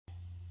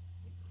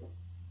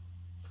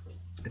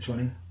It's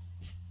running.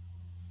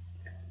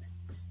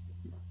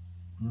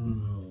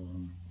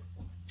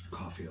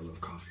 Coffee, I love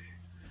coffee.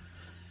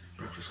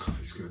 Breakfast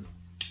coffee's good.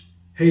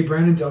 Hey,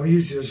 Brandon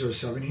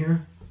W007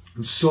 here.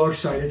 I'm so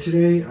excited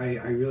today.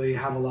 I really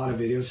have a lot of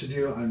videos to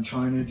do. I'm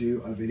trying to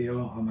do a video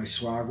on my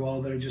swag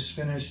wall that I just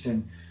finished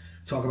and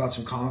talk about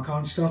some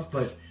Comic-Con stuff,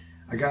 but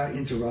I got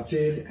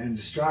interrupted and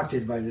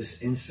distracted by this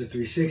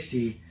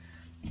Insta360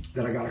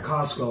 that I got at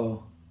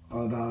Costco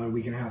about a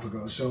week and a half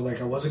ago. So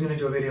like I wasn't going to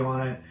do a video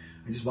on it.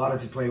 I just bought it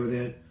to play with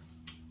it.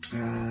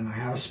 And I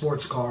have a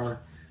sports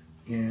car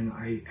and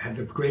I had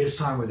the greatest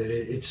time with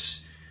it.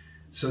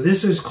 So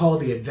this is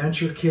called the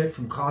Adventure Kit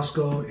from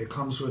Costco. It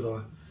comes with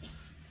a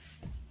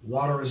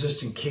water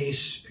resistant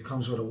case. It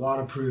comes with a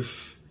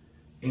waterproof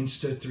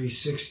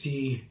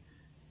Insta360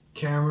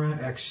 camera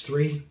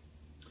X3.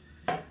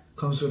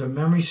 Comes with a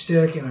memory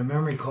stick and a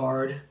memory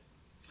card.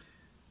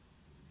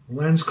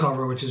 Lens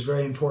cover, which is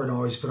very important to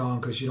always put on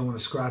because you don't want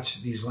to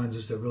scratch these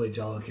lenses. They're really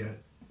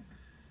delicate.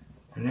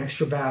 An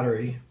extra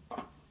battery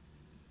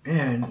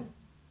and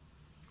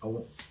a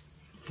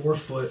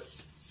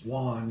 4-foot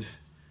wand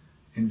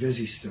and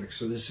Visi stick.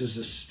 So this is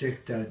a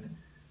stick that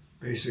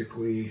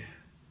basically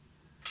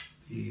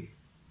it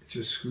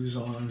just screws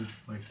on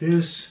like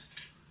this,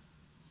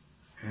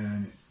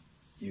 and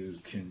you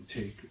can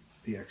take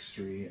the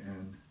X3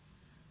 and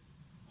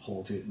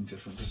hold it in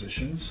different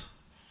positions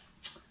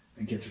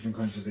and get different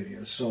kinds of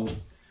videos. So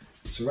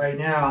right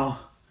now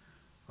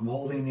I'm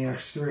holding the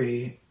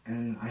X3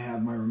 and I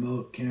have my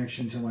remote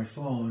connection to my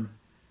phone,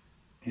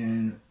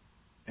 and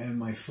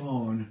my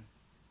phone,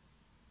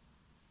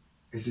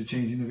 is it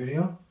changing the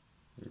video?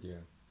 Yeah.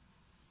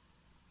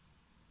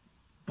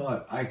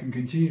 But I can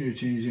continue to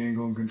change the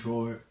angle and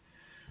control it.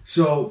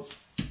 So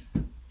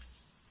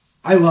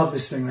I love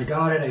this thing. I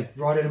got it. I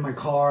brought it in my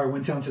car. I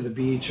went down to the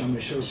beach. I'm going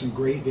to show some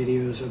great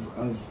videos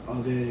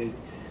of it.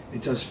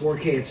 It does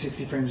 4K at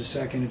 60 frames a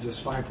second. It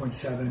does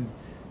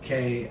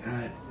 5.7K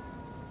at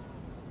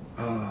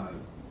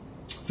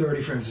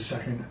 30 frames a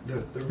second.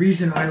 The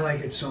reason I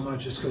like it so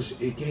much is because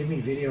it gave me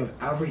video of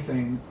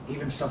everything,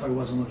 even stuff I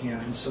wasn't looking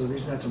at. And so the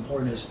reason that's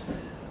important is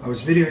I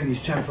was videoing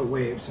these 10-foot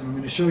waves, and I'm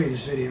going to show you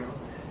this video.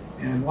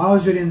 And while I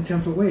was videoing the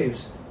 10-foot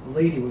waves, a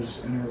lady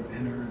was and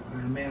a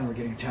man were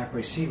getting attacked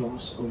by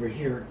seagulls over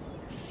here.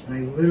 And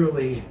I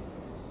literally,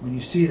 when you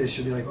see this,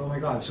 you'll be like, oh my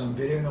God. So I'm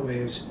videoing the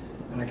waves,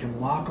 and I can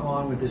lock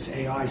on with this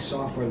AI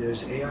software.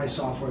 There's AI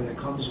software that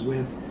comes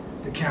with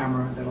the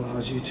camera that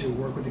allows you to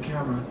work with the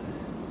camera.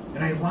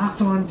 And I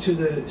locked on to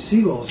the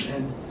seagulls,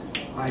 and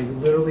I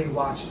literally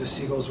watched the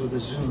seagulls with a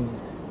zoom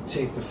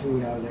take the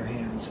food out of their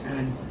hands.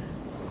 And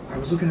I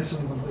was looking at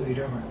something completely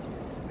different.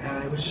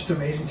 And it was just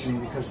amazing to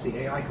me because the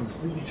AI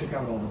completely took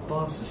out all the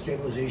bumps, the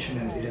stabilization.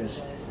 It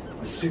has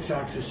a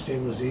 6-axis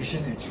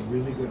stabilization. It's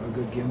really good, a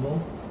good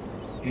gimbal.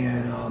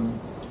 And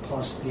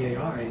plus the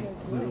AI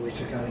literally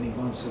took out any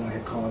bumps that I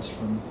had caused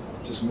from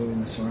just moving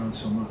this around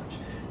so much.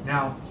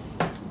 Now,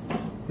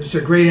 this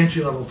is a great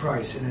entry-level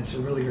price, and it's a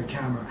really good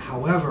camera.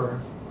 However,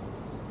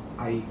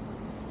 I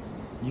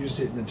used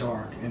it in the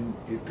dark, and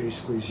it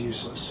basically is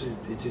useless.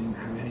 It didn't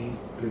have any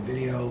good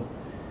video.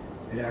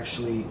 It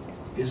actually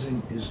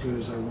isn't as good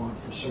as I want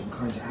for certain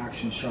kinds of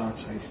action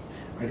shots. I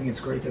think it's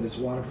great that it's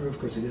waterproof,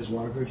 because it is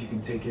waterproof. You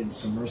can take it and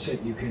submerge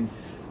it. You can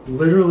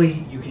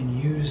literally, you can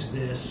use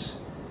this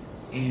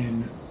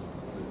in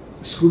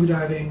scuba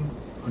diving,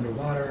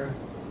 underwater.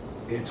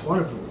 It's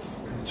waterproof,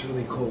 and it's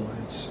really cool.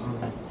 It's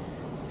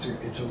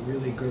a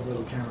really good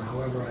little camera.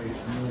 However,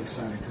 I'm really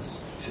excited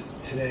because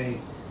today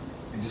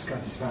I just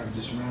got these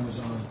packages from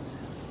Amazon.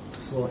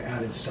 It's a little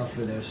added stuff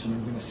for this, and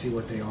I'm going to see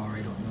what they are. I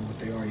don't know what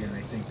they are yet.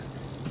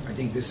 I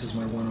think this is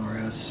my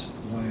 1RS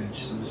 1-inch,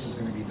 so this is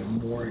going to be the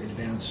more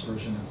advanced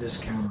version of this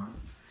camera.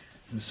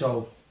 And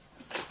so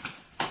I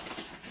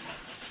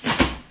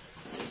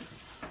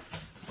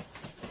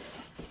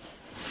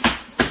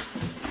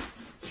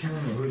can't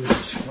remember who this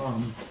is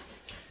from.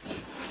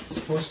 It's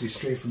supposed to be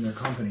straight from their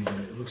company, but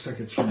it looks like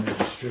it's from their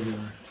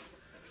distributor.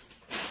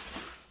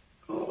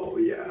 Oh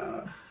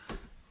yeah.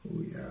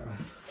 Oh yeah.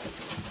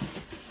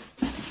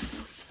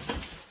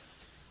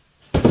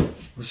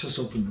 Let's just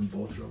open them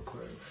both real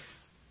quick.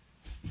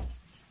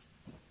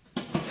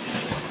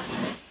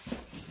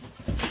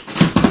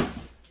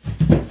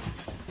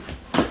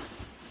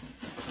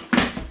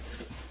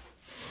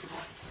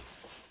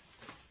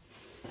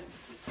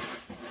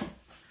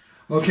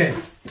 Okay,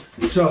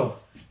 so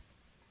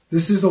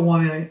this is the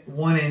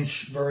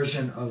 1-inch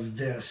version of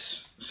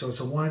this. So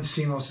it's a 1-inch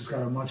CMOS. It's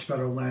got a much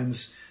better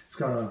lens. It's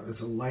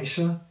a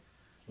Leisha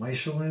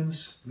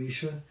lens.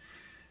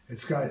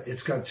 It's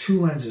got 2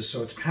 lenses,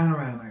 so it's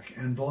panoramic,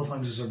 and both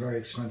lenses are very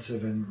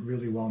expensive and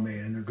really well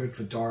made, and they're good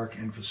for dark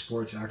and for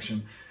sports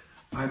action.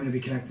 I'm going to be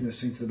connecting this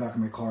thing to the back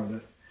of my car.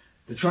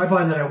 The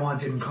tripod that I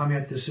want didn't come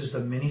yet. This is the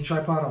mini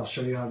tripod. I'll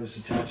show you how this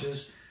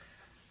attaches.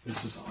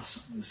 This is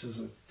awesome. This is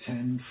a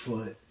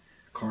 10-foot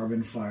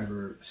carbon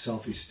fiber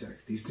selfie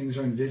stick. These things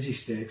are in Visi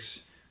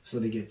sticks, so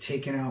they get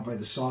taken out by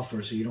the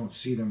software so you don't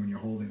see them when you're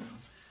holding them.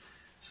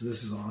 So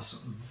this is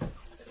awesome.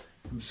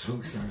 I'm so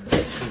excited.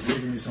 It's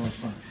gonna be so much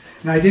fun.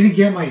 Now I didn't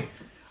get my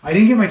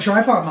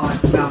tripod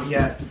mount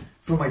yet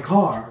for my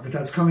car, but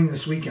that's coming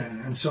this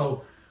weekend. And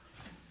so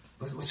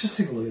let's just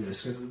take a look at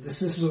this, because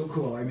this is so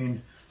cool. I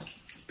mean,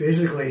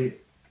 basically,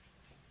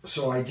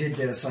 so I did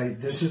this.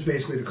 This is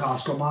basically the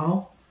Costco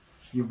model.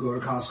 You go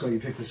to Costco, you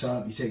pick this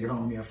up, you take it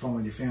home, you have fun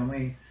with your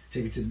family,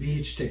 take it to the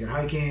beach, take it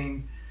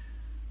hiking.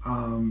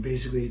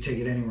 Basically, you take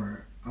it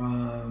anywhere.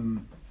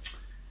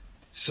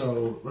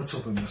 So let's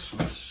open this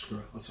first. Screw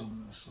it. Let's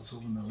open this. Let's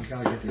open that. We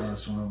gotta get the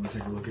RS one open and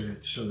take a look at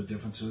it, show the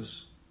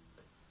differences.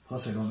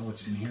 Plus, I don't know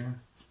what's in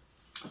here.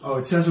 Oh,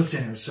 it says what's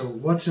in here. So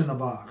what's in the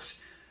box?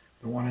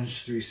 The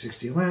 1-inch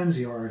 360 lens,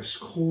 the RS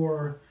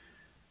core,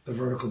 the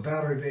vertical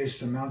battery base,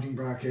 the mounting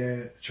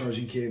bracket,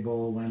 charging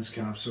cable, lens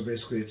cap. So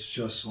basically, it's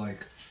just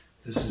like,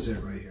 this is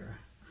it right here.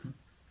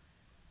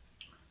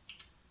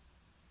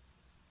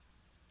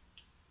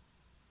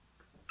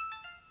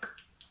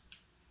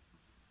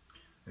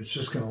 It's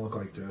just going to look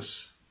like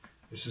this.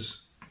 This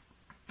is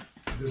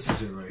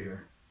it right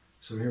here.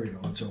 So here we go.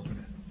 Let's open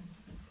it.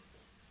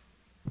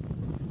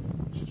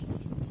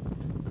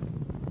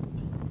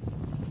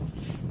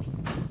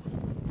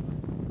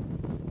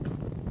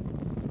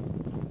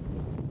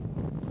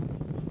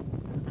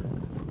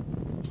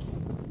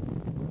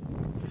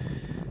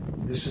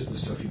 This is the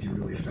stuff you do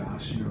really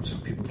fast. You know,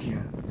 some people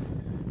can't.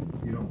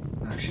 You don't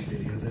actually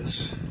video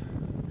this.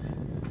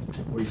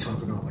 Or you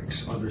talk about like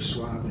other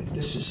swag, like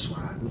this is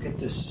swag. Look at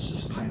this. This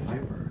is Pied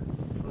Piper.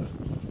 Look.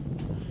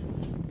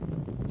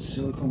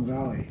 Silicon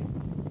Valley.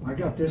 I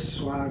got this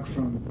swag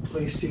from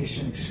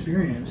PlayStation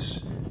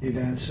Experience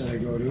events that I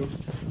go to.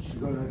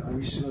 I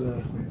used to go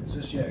to. Wait, is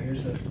this? Yeah.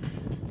 Here's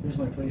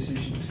my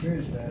PlayStation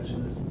Experience badge,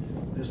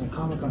 and there's my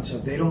Comic-Con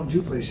stuff. They don't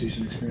do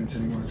PlayStation Experience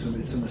anymore, so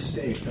it's a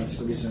mistake. That's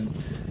the reason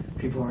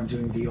people aren't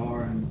doing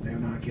VR and they're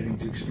not getting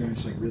to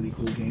experience like really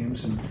cool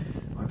games. And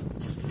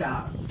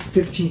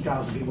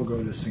 15,000 people go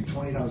to this thing,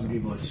 20,000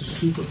 people. It's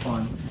super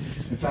fun.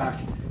 In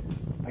fact,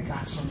 I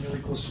got some really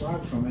cool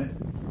swag from it.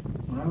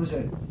 When I was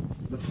at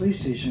the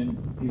PlayStation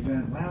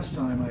event last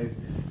time, I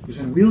was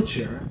in a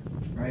wheelchair,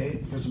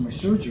 right, because of my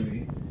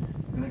surgery,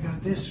 and I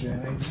got this,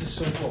 man. This is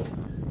so cool.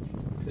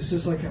 This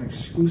is like an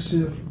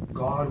exclusive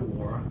God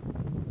War,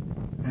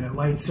 and it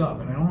lights up,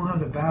 and I don't have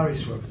the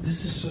batteries for it, but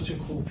this is such a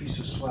cool piece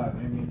of swag.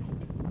 I mean,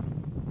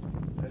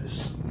 that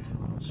is,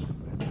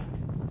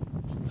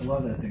 I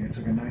love that thing. It's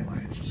like a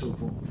nightlight. It's so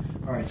cool.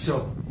 All right,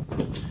 so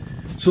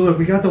look,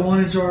 we got the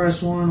 1-inch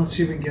RS1. Let's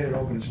see if we can get it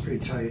open. It's pretty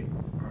tight.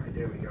 All right,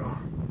 there we go.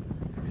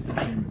 Everything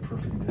came in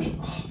perfect condition.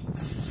 Oh,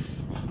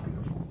 so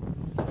beautiful.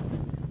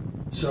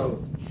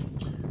 So,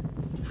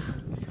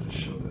 I gotta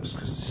show this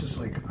because this is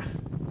like,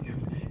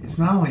 it's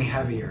not only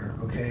heavier,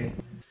 okay?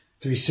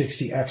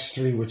 360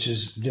 X3, which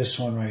is this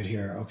one right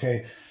here,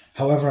 okay?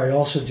 However, I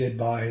also did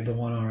buy the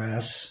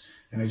 1RS.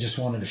 And I just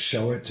wanted to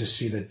show it to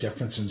see the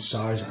difference in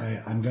size.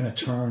 I'm going to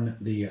turn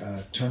the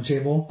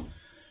turntable,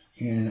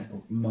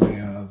 and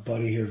my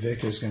buddy here,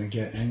 Vic, is going to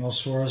get angles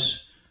for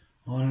us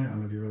on it. I'm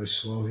going to be really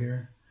slow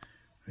here.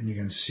 And you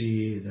can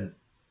see that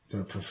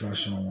the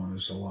professional one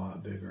is a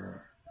lot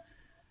bigger.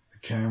 The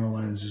camera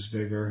lens is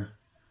bigger.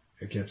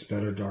 It gets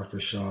better,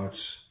 darker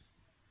shots.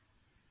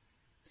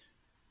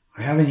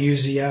 I haven't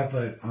used it yet,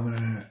 but I'm going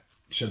to...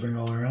 Should I bring it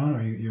all around?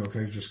 Are you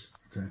okay? Just...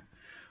 Okay.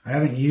 I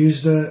haven't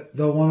used the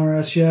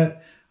 1RS yet.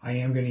 I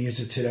am going to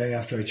use it today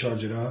after I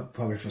charge it up,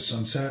 probably for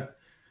sunset.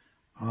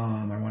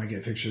 I want to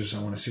get pictures.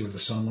 I want to see what the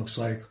sun looks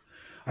like.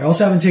 I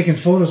also haven't taken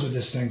photos with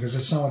this thing because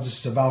that's not what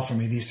this is about for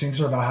me. These things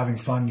are about having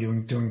fun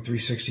doing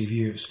 360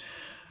 views.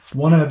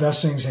 One of the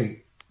best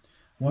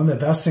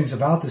things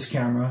about this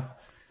camera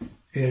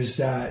is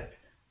that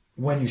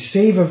when you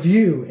save a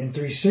view in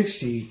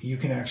 360, you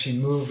can actually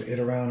move it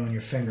around on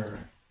your finger.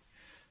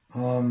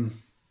 Let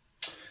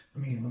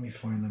me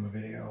find them a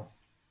video.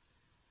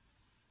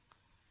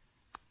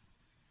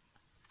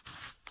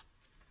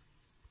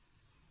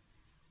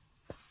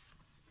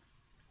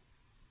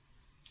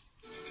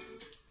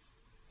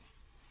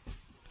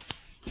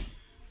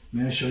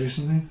 May I show you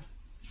something?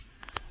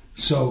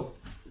 So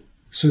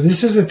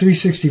this is a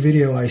 360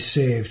 video I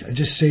saved. I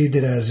just saved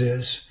it as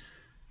is.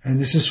 And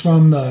this is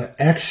from the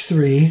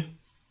X3.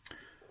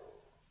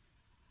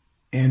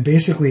 And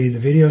basically the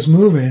video is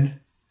moving.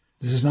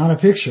 This is not a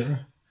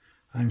picture.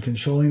 I'm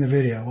controlling the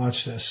video.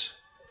 Watch this.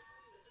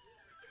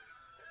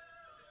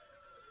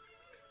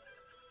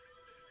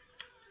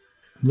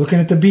 I'm looking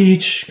at the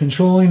beach,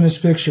 controlling this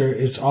picture.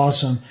 It's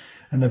awesome.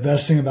 And the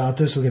best thing about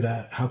this, look at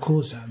that. How cool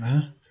is that,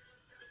 man?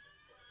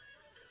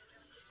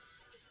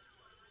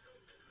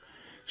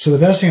 So the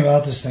best thing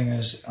about this thing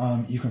is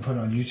you can put it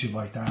on YouTube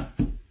like that.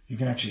 You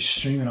can actually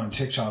stream it on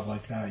TikTok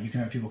like that. You can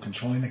have people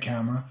controlling the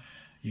camera.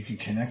 You can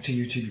connect to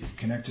YouTube. You can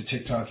connect to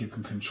TikTok. You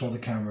can control the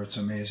camera. It's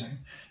amazing.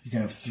 You can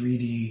have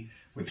 3D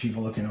with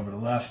people looking over the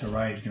left, the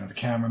right. You can have the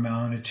camera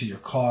mounted to your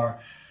car,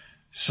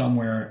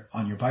 somewhere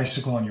on your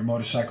bicycle, on your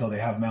motorcycle. They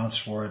have mounts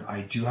for it.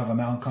 I do have a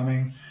mount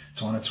coming.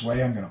 It's on its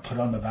way. I'm going to put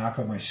it on the back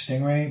of my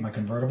Stingray, my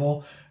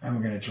convertible, and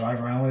we're going to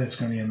drive around with it. It's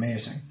going to be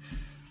amazing.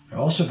 I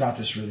also got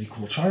this really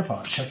cool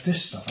tripod. Check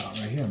this stuff out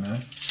right here,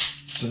 man.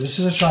 So this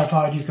is a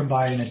tripod you can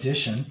buy in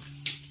addition.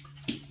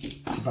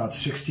 It's about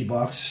 60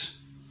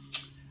 bucks.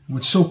 And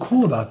what's so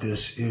cool about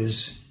this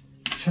is,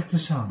 check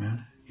this out,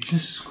 man. You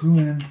just screw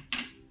in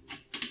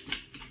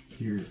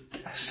your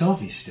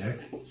selfie stick,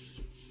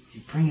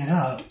 you bring it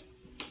up,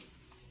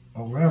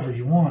 or wherever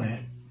you want it.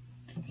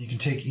 You can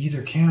take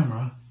either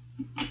camera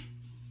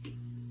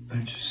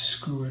and just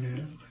screw it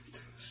in like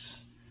this.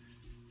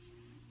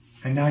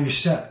 And now you're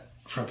set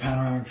for a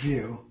panoramic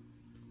view,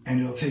 and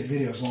it'll take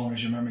video as long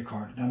as your memory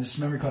card. Now this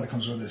memory card that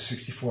comes with it is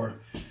 64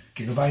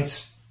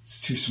 gigabytes.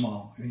 It's too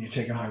small. When you're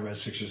taking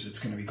high-res pictures, it's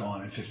going to be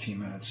gone in 15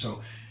 minutes.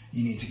 So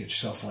you need to get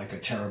yourself like a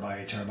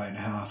terabyte and a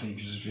half, and you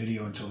can just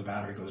video until the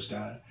battery goes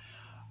dead.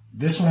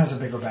 This one has a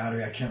bigger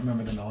battery. I can't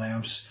remember the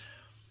milliamps.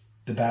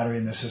 The battery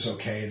in this is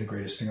okay. The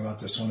greatest thing about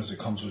this one is it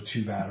comes with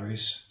 2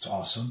 batteries. It's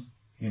awesome,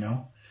 you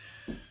know?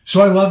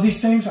 So I love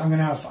these things. I'm going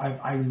to have,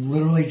 I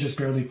literally just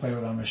barely play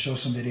with it. I'm going to show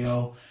some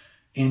video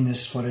in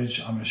this footage.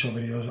 I'm going to show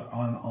videos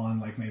on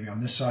like maybe on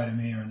this side of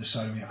me or on this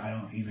side of me. I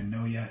don't even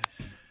know yet.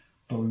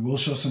 But we will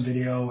show some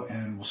video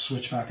and we'll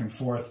switch back and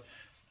forth.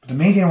 But the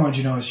main thing I want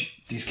you to know is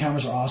these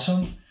cameras are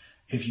awesome.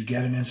 If you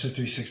get an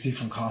Insta360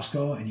 from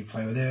Costco and you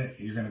play with it,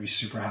 you're going to be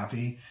super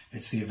happy.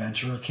 It's the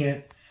Adventurer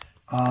kit.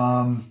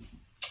 I'm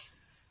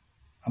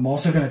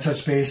also going to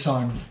touch base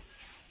on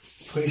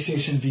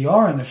PlayStation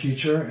VR in the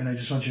future, and I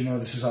just want you to know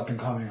this is up and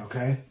coming,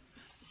 okay?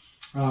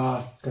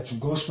 Got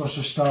some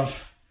Ghostbuster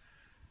stuff.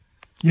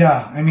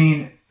 Yeah, I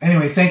mean,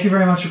 anyway, thank you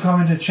very much for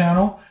coming to the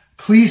channel.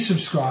 Please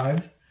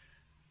subscribe,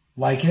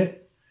 like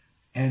it,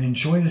 and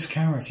enjoy this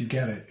camera if you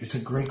get it. It's a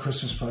great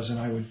Christmas present.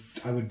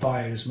 I would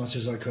buy it as much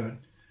as I could.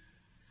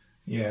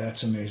 Yeah,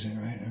 that's amazing,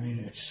 right? I mean,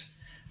 it's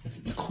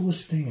the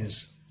coolest thing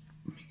is,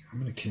 I'm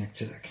going to connect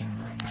to that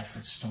camera right now if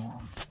it's still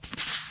on.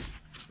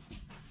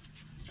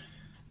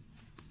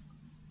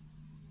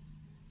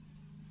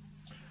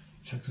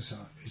 Check this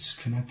out. It's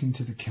connecting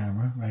to the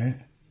camera, right?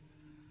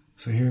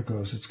 So here it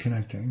goes. It's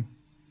connecting.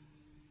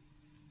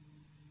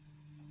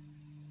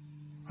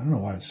 I don't know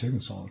why it's taking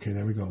so long. Okay,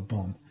 there we go.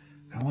 Boom.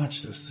 Now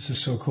watch this. This is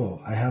so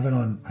cool. I have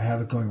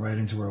it going right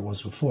into where it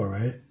was before,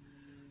 right?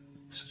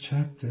 So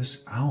check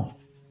this out.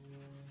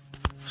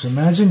 So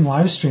imagine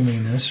live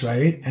streaming this,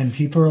 right? And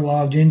people are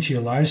logged into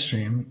your live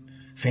stream,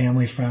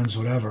 family, friends,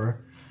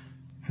 whatever,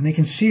 and they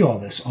can see all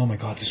this. Oh my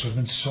God, this would have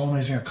been so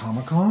amazing at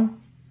Comic-Con.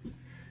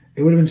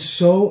 It would have been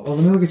so, oh,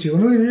 let me look at you.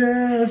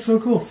 Yeah, that's so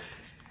cool.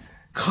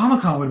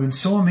 Comic-Con would have been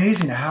so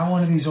amazing to have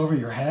one of these over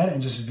your head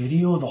and just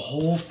video the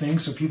whole thing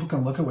so people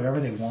can look at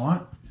whatever they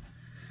want.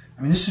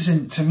 I mean,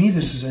 to me,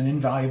 this is an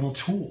invaluable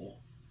tool.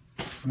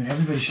 I mean,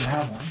 everybody should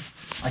have one.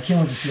 I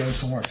can't wait to see how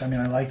this one works. I mean,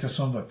 I like this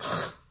one, but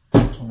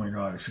oh my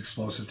God, it's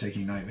explosive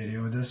taking night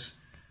video with this.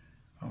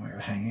 Oh my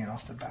God, hanging it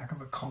off the back of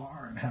a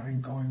car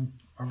and going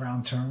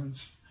around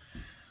turns.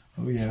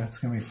 Oh yeah, it's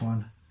going to be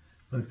fun.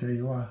 Look, there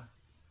you are.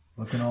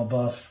 Looking all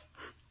buff.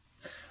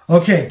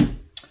 Okay.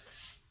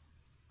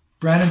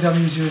 Brandon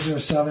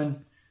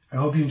W007. I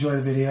hope you enjoy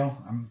the video.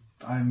 I'm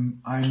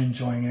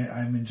enjoying it.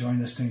 I'm enjoying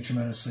this thing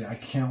tremendously. I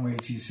can't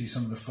wait till you see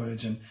some of the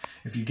footage. And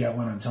if you get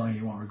one, I'm telling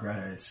you, you won't regret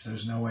it.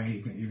 There's no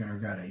way you're going to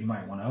regret it. You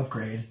might want to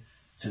upgrade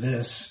to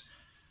this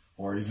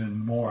or even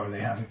more.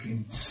 They have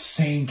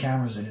insane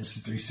cameras in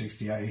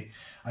Insta360.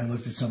 I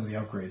looked at some of the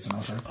upgrades and I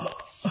was like,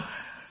 oh.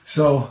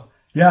 So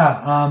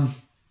yeah,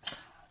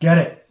 get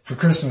it for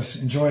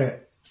Christmas. Enjoy it.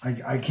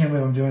 I can't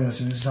believe I'm doing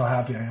this, and this is how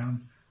happy I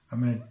am.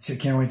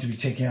 Can't wait to be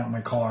taking out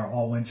my car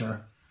all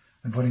winter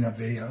and putting up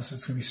videos.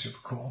 It's gonna be super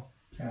cool.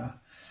 Yeah.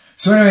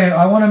 So anyway,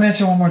 I want to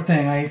mention one more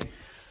thing.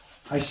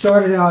 I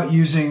started out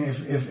using,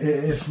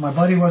 if my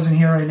buddy wasn't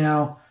here right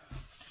now,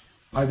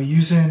 I'd be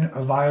using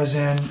a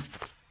Viozan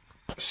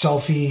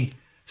Selfie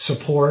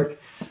support.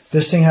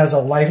 This thing has a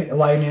light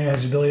in it. It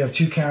has the ability to have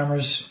 2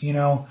 cameras. You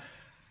know,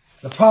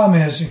 the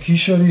problem is, can you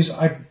show these?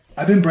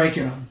 I've been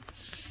breaking them.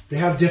 They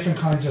have different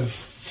kinds of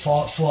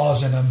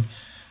flaws in them.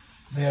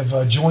 They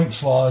have joint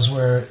flaws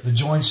where the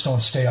joints don't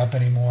stay up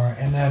anymore.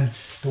 And then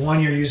the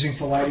one you're using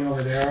for lighting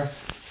over there,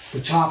 the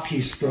top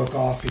piece broke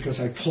off because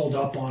I pulled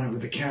up on it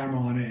with the camera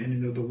on it,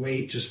 and the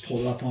weight just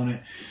pulled up on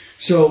it.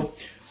 So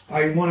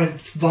I wanted,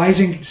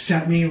 Viozan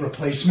sent me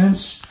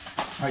replacements.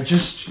 I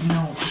just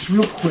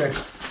real quick,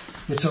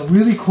 it's a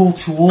really cool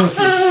tool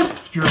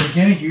if you're a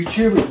beginner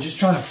YouTuber, you're just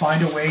trying to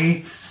find a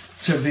way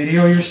to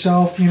video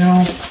yourself, you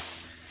know.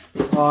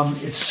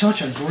 It's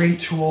such a great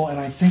tool, and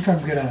I think I'm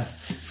gonna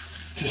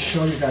just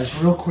show you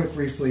guys real quick,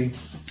 briefly,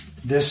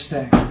 this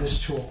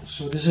tool.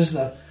 So this is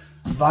the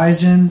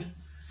Viozan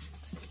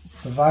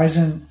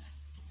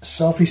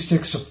Selfie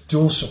Stick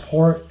dual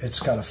support. It's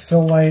got a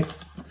fill light.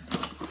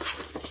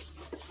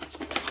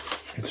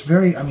 It's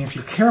very, I mean, if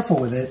you're careful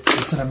with it,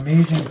 it's an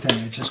amazing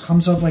thing. It just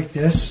comes up like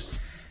this,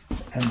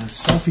 and the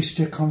selfie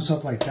stick comes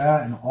up like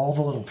that, and all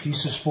the little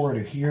pieces for it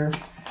are here.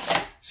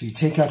 So you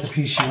take out the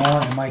piece you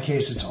want. In my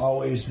case, it's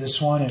always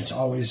this one. It's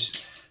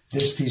always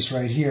this piece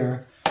right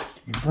here.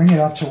 You bring it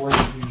up to where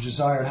your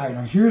desired height.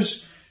 Now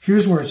here's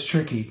where it's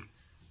tricky,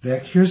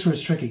 Vic. Here's where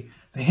it's tricky.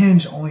 The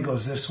hinge only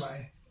goes this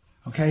way,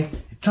 okay?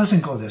 It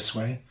doesn't go this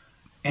way.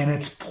 and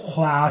it's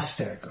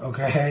plastic,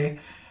 okay?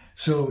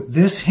 So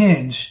this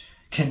hinge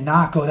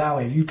cannot go that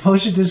way. If you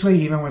push it this way,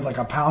 even with like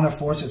a pound of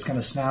force, it's going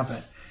to snap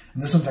it.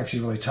 And this one's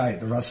actually really tight.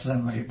 The rest of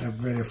them, like, they're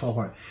ready to fall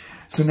apart.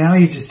 So now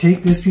you just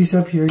take this piece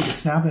up here, you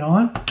snap it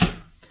on,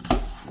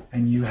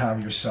 and you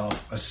have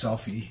yourself a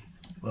selfie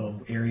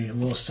little area, a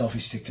little selfie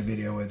stick to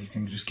video with. You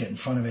can just get in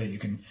front of it. You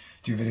can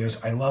do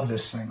videos. I love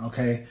this thing,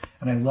 okay?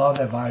 And I love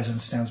that Viozan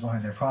stands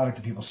behind their product.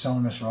 The people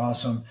selling this are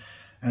awesome.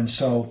 And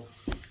so,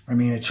 I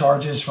mean, it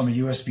charges from a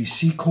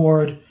USB-C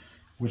cord,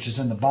 which is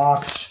in the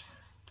box.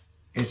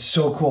 It's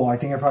so cool. I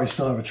think I probably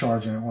still have a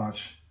charge in it.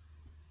 Watch.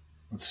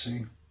 Let's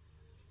see.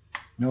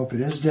 Nope,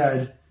 it is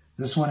dead.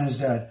 This one is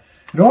dead.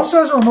 It also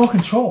has a remote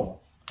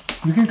control.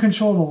 You can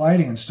control the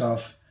lighting and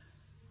stuff.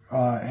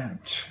 And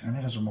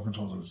it has a remote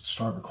control to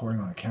start recording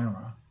on a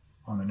camera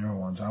on the newer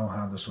ones. I don't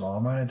have this with all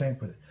of mine, I think,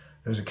 but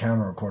there's a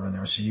camera recorder in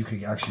there, so you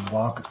could actually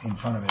walk in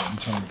front of it and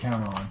turn the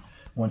camera on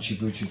once you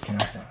Bluetooth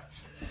connect that.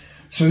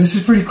 So this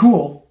is pretty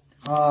cool.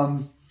 I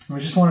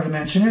just wanted to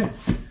mention it.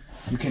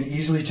 You can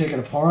easily take it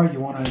apart.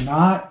 You want to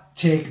not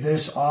take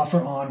this off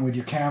or on with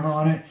your camera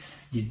on it.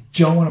 You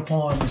don't want to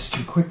pull on this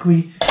too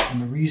quickly,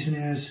 and the reason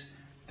is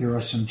there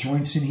are some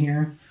joints in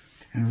here,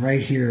 and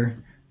right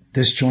here,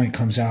 this joint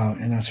comes out,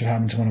 and that's what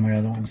happened to one of my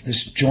other ones.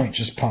 This joint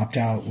just popped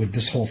out with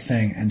this whole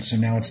thing, and so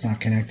now it's not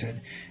connected.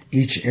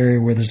 Each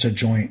area where there's a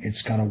joint,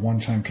 it's got a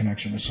one-time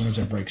connection. As soon as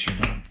it breaks, you're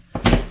done.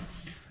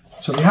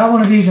 So if you have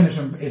one of these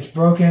and it's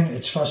broken,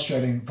 it's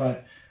frustrating,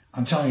 but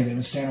I'm telling you, they've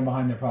been standing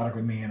behind their product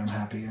with me, and I'm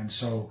happy. And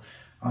so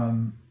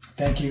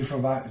thank you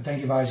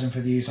Viozan for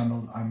these.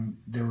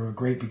 They were a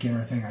great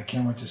beginner thing. I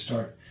can't wait to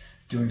start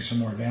doing some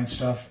more advanced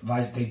stuff.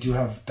 They do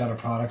have better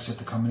products at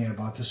the company I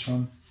bought this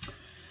from.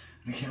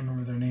 I can't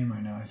remember their name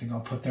right now. I think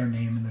I'll put their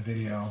name in the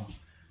video.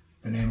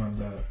 The name of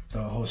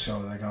the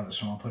wholesaler that I got this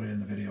from. I'll put it in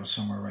the video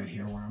somewhere right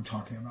here where I'm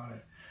talking about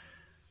it.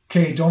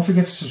 Okay, don't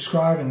forget to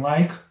subscribe and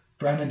like.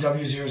 Brandon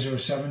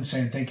W007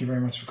 saying thank you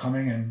very much for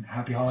coming and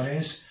happy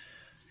holidays.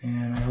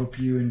 And I hope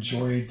you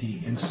enjoyed the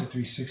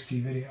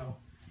Insta360 video.